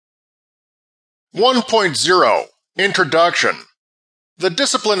1.0 Introduction. The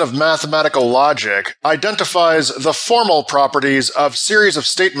discipline of mathematical logic identifies the formal properties of series of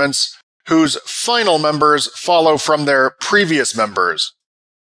statements whose final members follow from their previous members.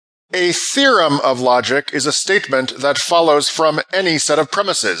 A theorem of logic is a statement that follows from any set of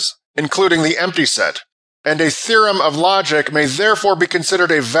premises, including the empty set, and a theorem of logic may therefore be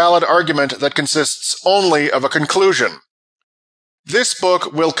considered a valid argument that consists only of a conclusion. This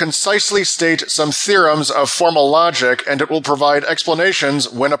book will concisely state some theorems of formal logic, and it will provide explanations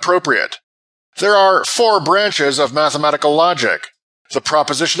when appropriate. There are 4 branches of mathematical logic: the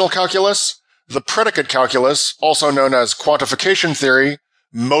propositional calculus, the predicate calculus, also known as quantification theory,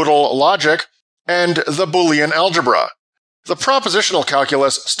 modal logic, and the Boolean algebra. The propositional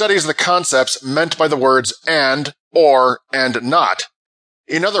calculus studies the concepts meant by the words and, or, and not.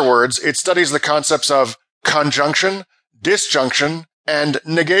 In other words, it studies the concepts of conjunction, disjunction, and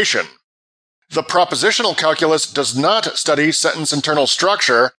negation. The propositional calculus does not study sentence internal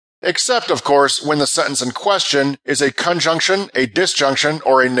structure, except, of course, when the sentence in question is a conjunction, a disjunction,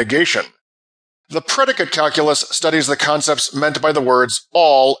 or a negation. The predicate calculus studies the concepts meant by the words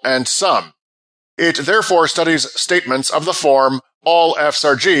all and some. It therefore studies statements of the form all f's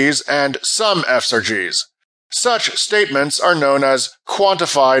are g's and some f's are g's. Such statements are known as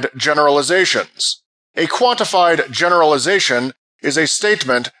quantified generalizations. A quantified generalization is a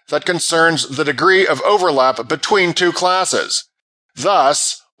statement that concerns the degree of overlap between 2 classes.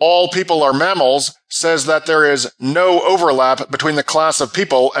 Thus, all people are mammals says that there is no overlap between the class of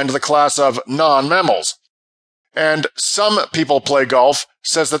people and the class of non-mammals. And some people play golf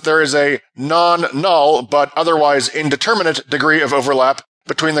says that there is a non-null but otherwise indeterminate degree of overlap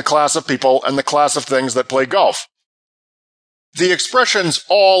between the class of people and the class of things that play golf. The expressions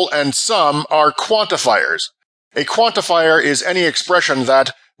all and some are quantifiers. A quantifier is any expression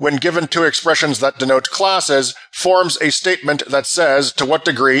that, when given 2 expressions that denote classes, forms a statement that says to what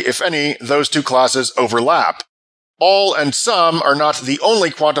degree, if any, those 2 classes overlap. All and some are not the only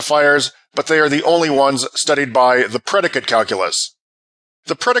quantifiers, but they are the only ones studied by the predicate calculus.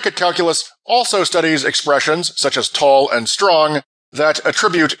 The predicate calculus also studies expressions, such as tall and strong, that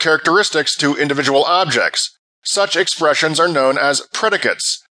attribute characteristics to individual objects. Such expressions are known as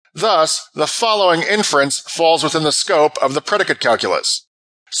predicates. Thus, the following inference falls within the scope of the predicate calculus.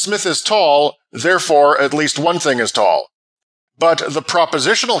 Smith is tall, therefore at least one thing is tall. But the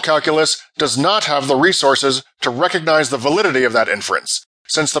propositional calculus does not have the resources to recognize the validity of that inference,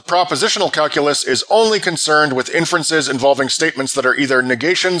 since the propositional calculus is only concerned with inferences involving statements that are either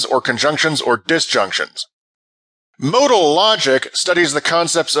negations or conjunctions or disjunctions. Modal logic studies the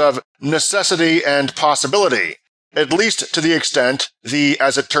concepts of necessity and possibility, at least to the extent,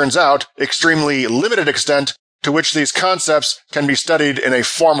 as it turns out, extremely limited extent, to which these concepts can be studied in a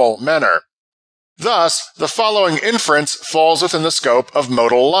formal manner. Thus, the following inference falls within the scope of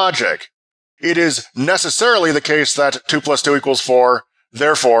modal logic. It is necessarily the case that 2 plus 2 equals 4,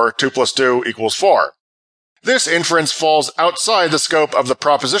 therefore 2 plus 2 equals 4. This inference falls outside the scope of the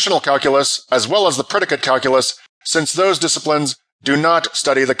propositional calculus as well as the predicate calculus, since those disciplines do not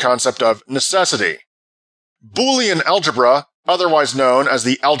study the concept of necessity. Boolean algebra, otherwise known as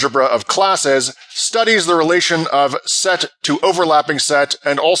the algebra of classes, studies the relation of set to overlapping set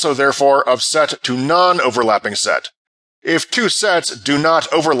and also therefore of set to non-overlapping set. If 2 sets do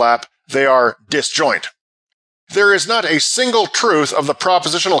not overlap, they are disjoint. There is not a single truth of the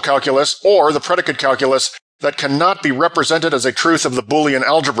propositional calculus or the predicate calculus that cannot be represented as a truth of the Boolean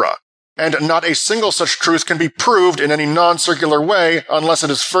algebra, and not a single such truth can be proved in any non-circular way unless it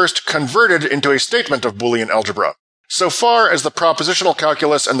is first converted into a statement of Boolean algebra. So far as the propositional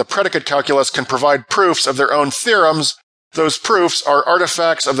calculus and the predicate calculus can provide proofs of their own theorems, those proofs are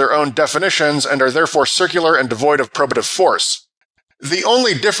artifacts of their own definitions and are therefore circular and devoid of probative force. The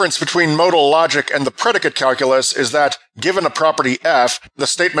only difference between modal logic and the predicate calculus is that, given a property f, the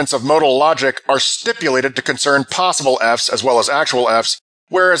statements of modal logic are stipulated to concern possible f's as well as actual f's,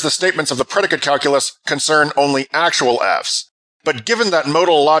 whereas the statements of the predicate calculus concern only actual f's. But given that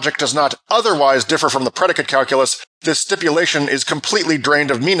modal logic does not otherwise differ from the predicate calculus, this stipulation is completely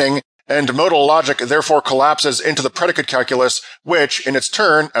drained of meaning, and modal logic therefore collapses into the predicate calculus, which, in its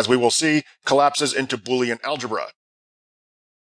turn, as we will see, collapses into Boolean algebra.